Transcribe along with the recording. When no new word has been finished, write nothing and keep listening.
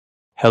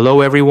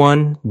Hello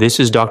everyone, this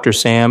is Dr.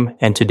 Sam,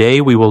 and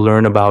today we will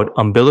learn about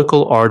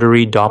umbilical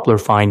artery Doppler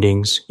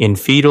findings in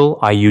fetal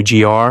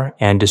IUGR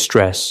and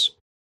distress.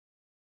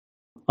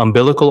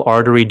 Umbilical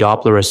artery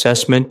Doppler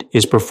assessment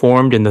is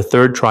performed in the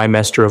third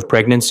trimester of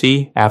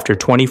pregnancy after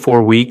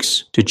 24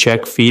 weeks to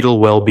check fetal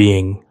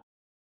well-being.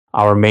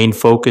 Our main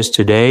focus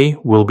today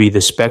will be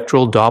the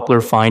spectral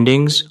Doppler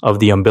findings of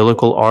the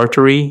umbilical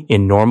artery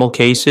in normal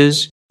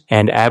cases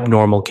and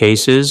abnormal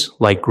cases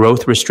like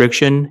growth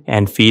restriction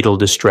and fetal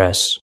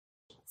distress.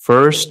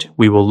 First,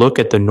 we will look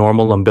at the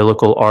normal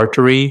umbilical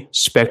artery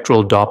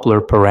spectral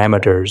Doppler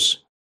parameters.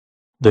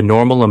 The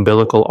normal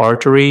umbilical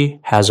artery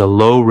has a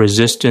low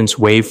resistance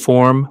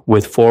waveform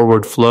with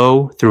forward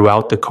flow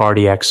throughout the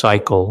cardiac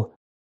cycle.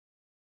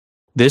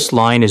 This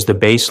line is the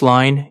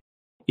baseline.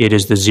 It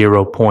is the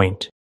 0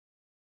 point.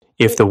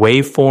 If the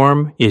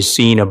waveform is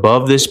seen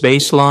above this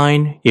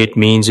baseline, it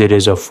means it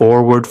is a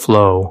forward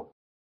flow.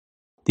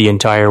 The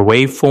entire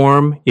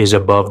waveform is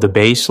above the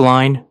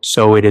baseline,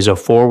 so it is a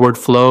forward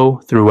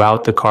flow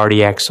throughout the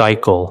cardiac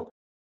cycle.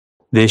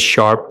 This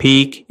sharp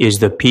peak is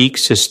the peak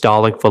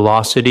systolic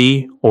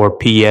velocity, or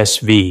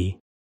PSV.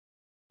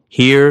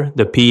 Here,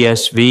 the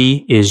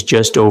PSV is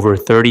just over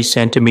 30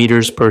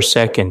 centimeters per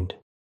second.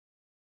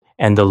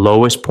 And the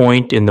lowest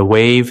point in the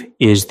wave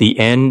is the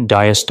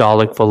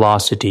end-diastolic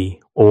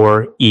velocity,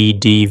 or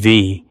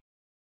EDV.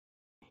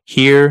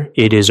 Here,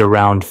 it is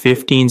around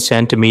 15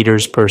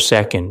 centimeters per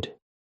second.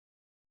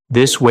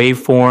 This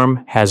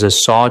waveform has a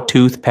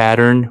sawtooth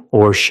pattern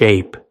or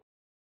shape.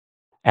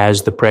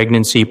 As the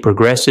pregnancy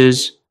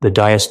progresses, the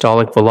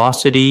diastolic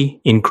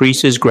velocity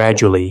increases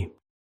gradually.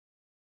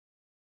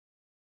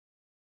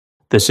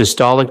 The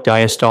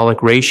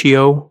systolic-diastolic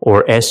ratio,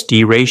 or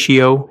SD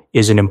ratio,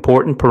 is an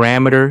important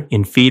parameter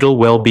in fetal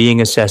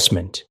well-being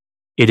assessment.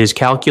 It is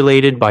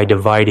calculated by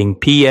dividing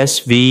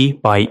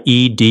PSV by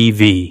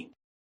EDV.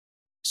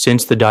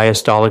 Since the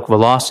diastolic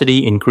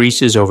velocity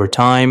increases over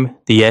time,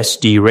 the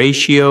SD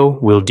ratio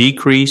will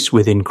decrease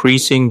with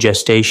increasing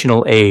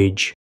gestational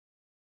age.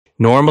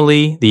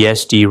 Normally, the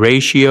SD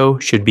ratio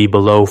should be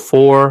below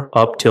 4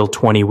 up till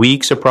 20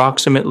 weeks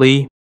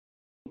approximately.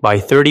 By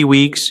 30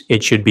 weeks,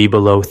 it should be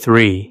below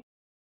 3.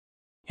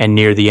 And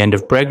near the end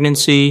of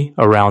pregnancy,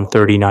 around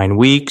 39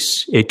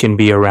 weeks, it can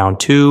be around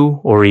 2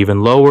 or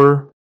even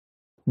lower.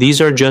 These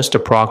are just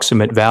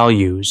approximate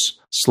values.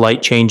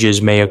 Slight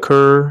changes may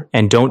occur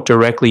and don't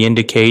directly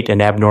indicate an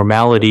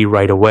abnormality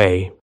right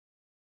away.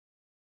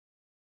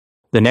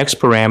 The next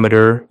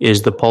parameter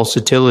is the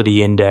Pulsatility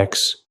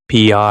Index,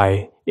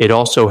 PI. It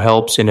also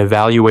helps in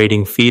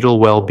evaluating fetal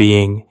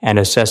well-being and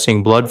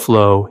assessing blood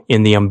flow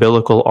in the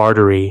umbilical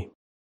artery.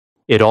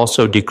 It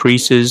also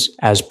decreases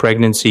as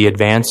pregnancy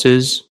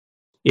advances.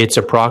 Its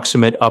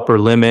approximate upper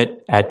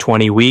limit at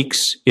 20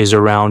 weeks is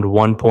around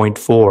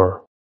 1.4.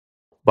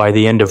 By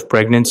the end of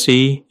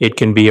pregnancy, it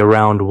can be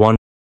around 1.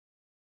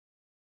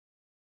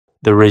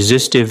 The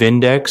resistive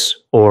index,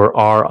 or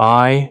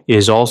RI,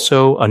 is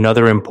also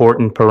another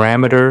important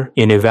parameter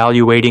in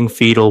evaluating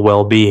fetal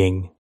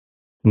well-being.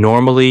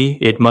 Normally,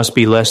 it must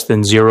be less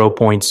than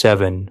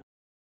 0.7.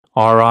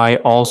 RI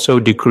also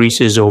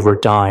decreases over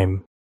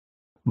time.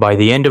 By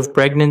the end of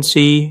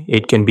pregnancy,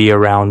 it can be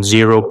around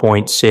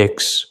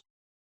 0.6.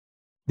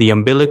 The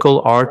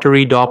umbilical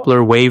artery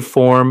Doppler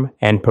waveform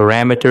and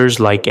parameters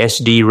like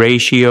SD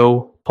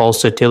ratio,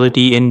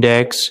 Pulsatility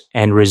Index,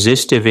 and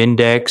resistive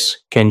index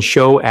can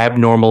show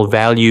abnormal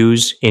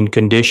values in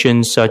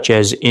conditions such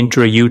as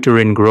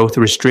intrauterine growth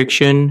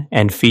restriction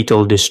and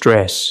fetal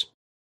distress.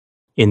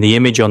 In the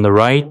image on the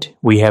right,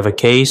 we have a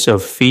case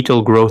of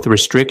fetal growth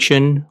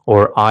restriction,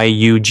 or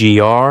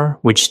IUGR,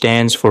 which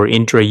stands for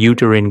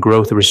intrauterine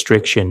growth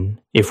restriction.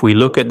 If we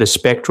look at the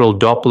spectral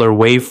Doppler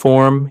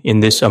waveform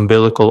in this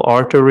umbilical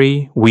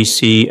artery, we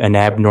see an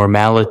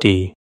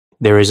abnormality.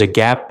 There is a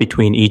gap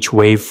between each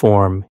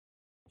waveform.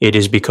 It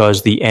is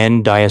because the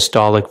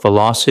end-diastolic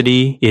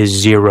velocity is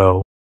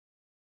 0.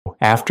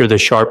 After the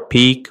sharp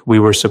peak, we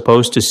were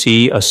supposed to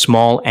see a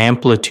small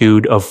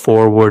amplitude of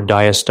forward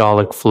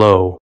diastolic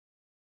flow.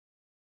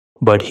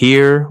 But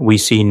here we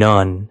see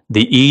none.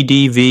 The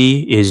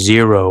EDV is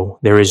 0.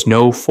 There is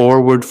no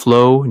forward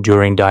flow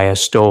during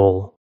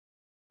diastole.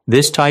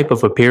 This type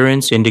of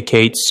appearance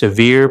indicates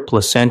severe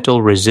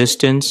placental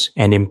resistance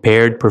and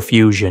impaired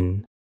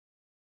perfusion.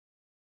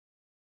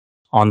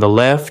 On the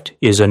left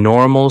is a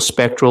normal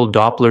spectral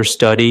Doppler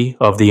study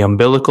of the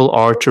umbilical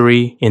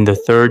artery in the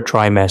third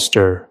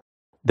trimester.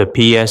 The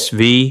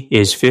PSV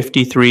is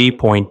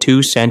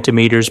 53.2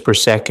 centimeters per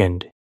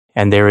second.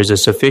 And there is a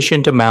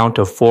sufficient amount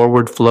of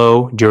forward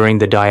flow during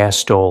the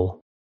diastole.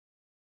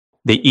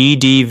 The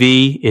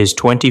EDV is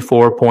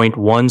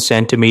 24.1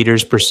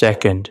 centimeters per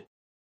second.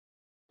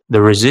 The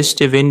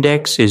resistive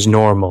index is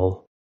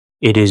normal.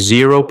 It is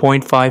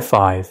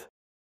 0.55.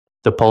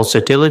 The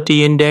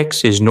pulsatility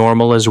index is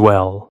normal as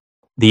well.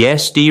 The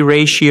SD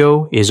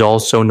ratio is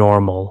also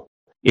normal.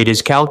 It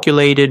is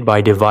calculated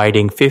by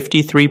dividing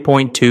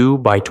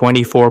 53.2 by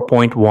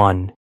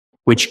 24.1,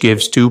 which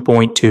gives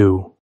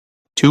 2.2.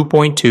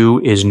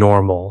 2.2 is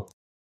normal.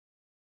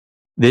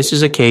 This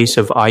is a case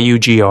of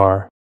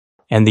IUGR,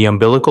 and the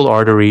umbilical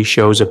artery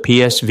shows a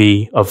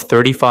PSV of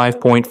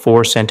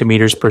 35.4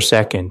 centimeters per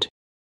second,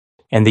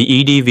 and the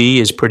EDV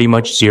is pretty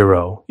much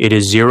zero. It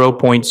is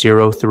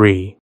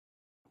 0.03.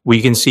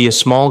 We can see a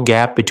small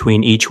gap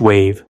between each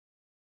wave.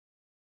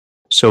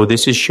 So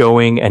this is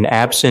showing an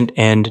absent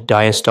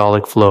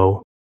end-diastolic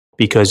flow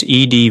because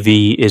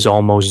EDV is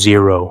almost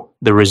zero.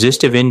 The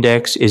resistive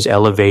index is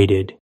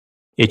elevated.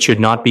 It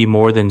should not be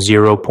more than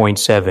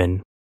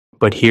 0.7,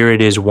 but here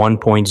it is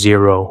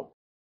 1.0.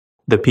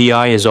 The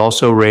PI is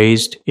also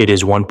raised. It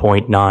is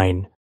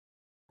 1.9.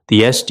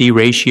 The SD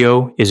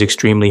ratio is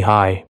extremely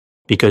high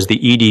because the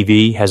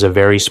EDV has a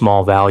very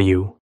small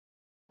value.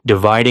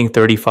 Dividing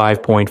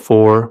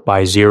 35.4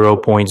 by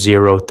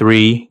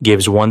 0.03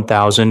 gives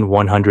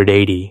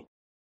 1,180.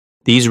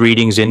 These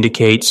readings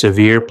indicate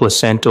severe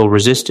placental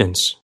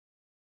resistance.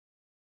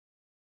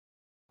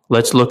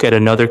 Let's look at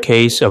another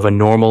case of a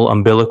normal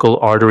umbilical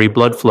artery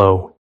blood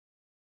flow.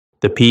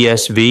 The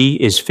PSV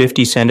is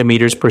 50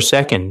 centimeters per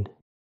second.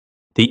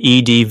 The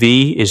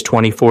EDV is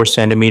 24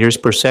 centimeters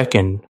per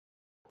second.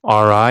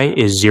 RI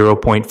is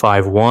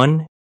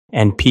 0.51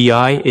 and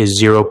PI is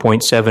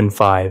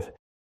 0.75.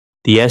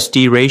 The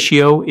SD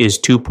ratio is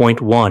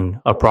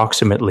 2.1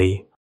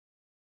 approximately.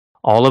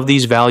 All of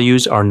these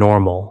values are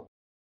normal.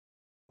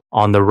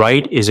 On the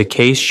right is a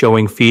case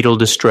showing fetal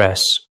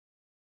distress.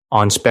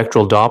 On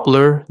spectral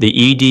Doppler, the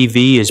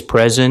EDV is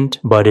present,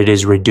 but it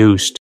is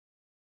reduced.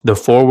 The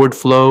forward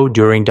flow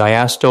during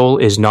diastole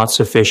is not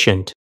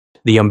sufficient.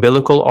 The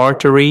umbilical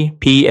artery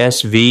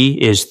PSV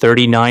is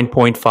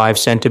 39.5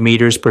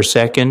 centimeters per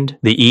second.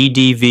 The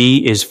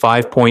EDV is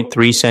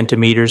 5.3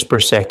 centimeters per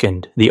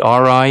second. The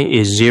RI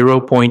is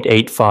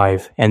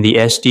 0.85 and the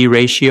SD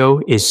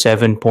ratio is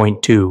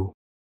 7.2.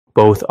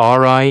 Both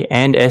RI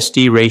and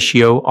SD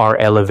ratio are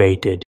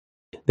elevated.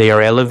 They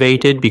are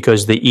elevated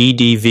because the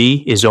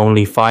EDV is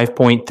only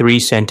 5.3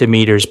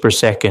 centimeters per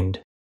second.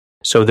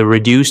 So the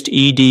reduced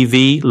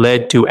EDV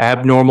led to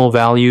abnormal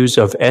values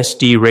of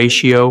SD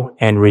ratio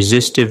and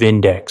resistive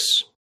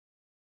index.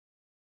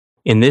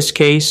 In this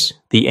case,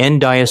 the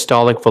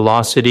end-diastolic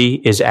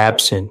velocity is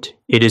absent.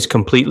 It is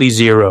completely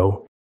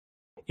zero.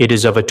 It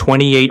is of a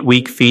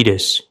 28-week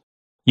fetus.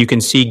 You can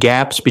see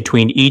gaps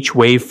between each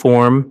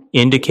waveform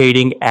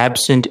indicating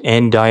absent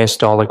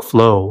end-diastolic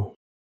flow.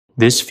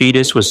 This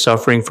fetus was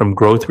suffering from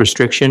growth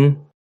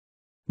restriction.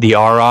 The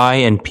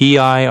RI and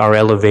PI are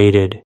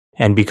elevated,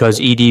 and because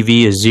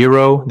EDV is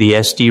zero, the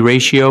SD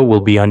ratio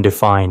will be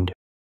undefined.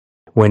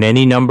 When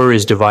any number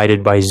is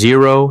divided by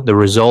zero, the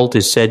result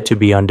is said to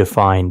be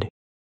undefined.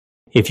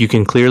 If you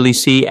can clearly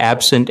see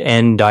absent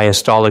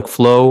end-diastolic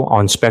flow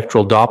on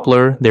spectral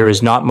Doppler, there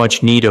is not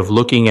much need of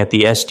looking at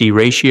the SD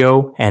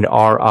ratio and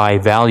RI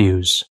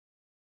values.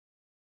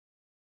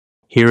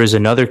 Here is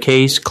another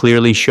case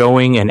clearly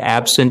showing an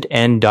absent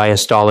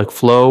end-diastolic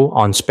flow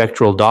on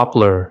spectral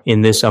Doppler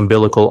in this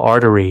umbilical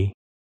artery.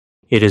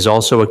 It is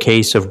also a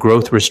case of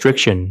growth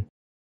restriction.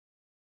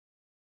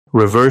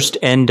 Reversed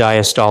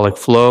end-diastolic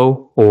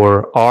flow,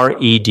 or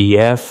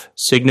REDF,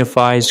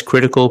 signifies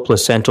critical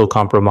placental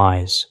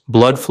compromise.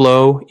 Blood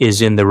flow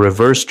is in the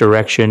reverse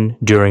direction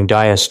during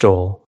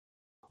diastole.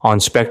 On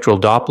spectral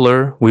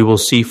Doppler, we will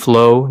see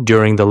flow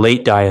during the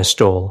late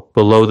diastole,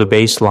 below the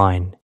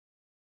baseline.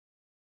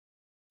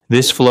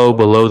 This flow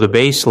below the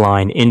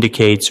baseline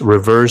indicates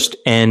reversed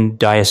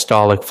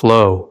end-diastolic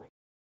flow.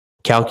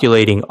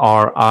 Calculating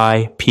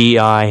RI,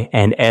 PI,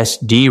 and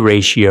SD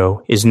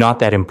ratio is not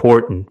that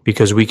important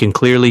because we can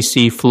clearly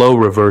see flow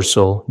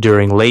reversal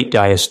during late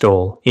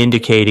diastole,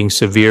 indicating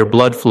severe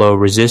blood flow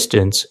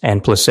resistance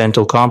and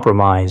placental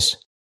compromise.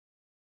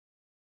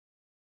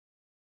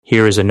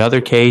 Here is another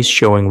case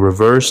showing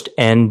reversed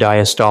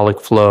end-diastolic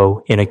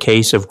flow in a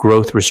case of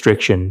growth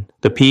restriction.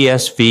 The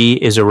PSV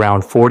is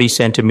around 40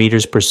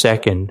 centimeters per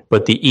second,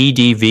 but the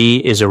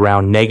EDV is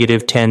around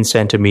negative 10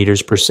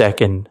 centimeters per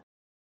second.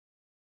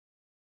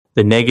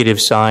 The negative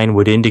sign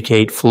would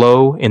indicate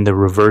flow in the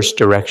reverse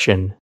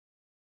direction.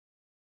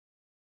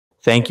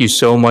 Thank you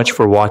so much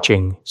for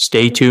watching.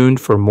 Stay tuned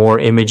for more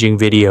imaging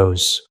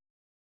videos.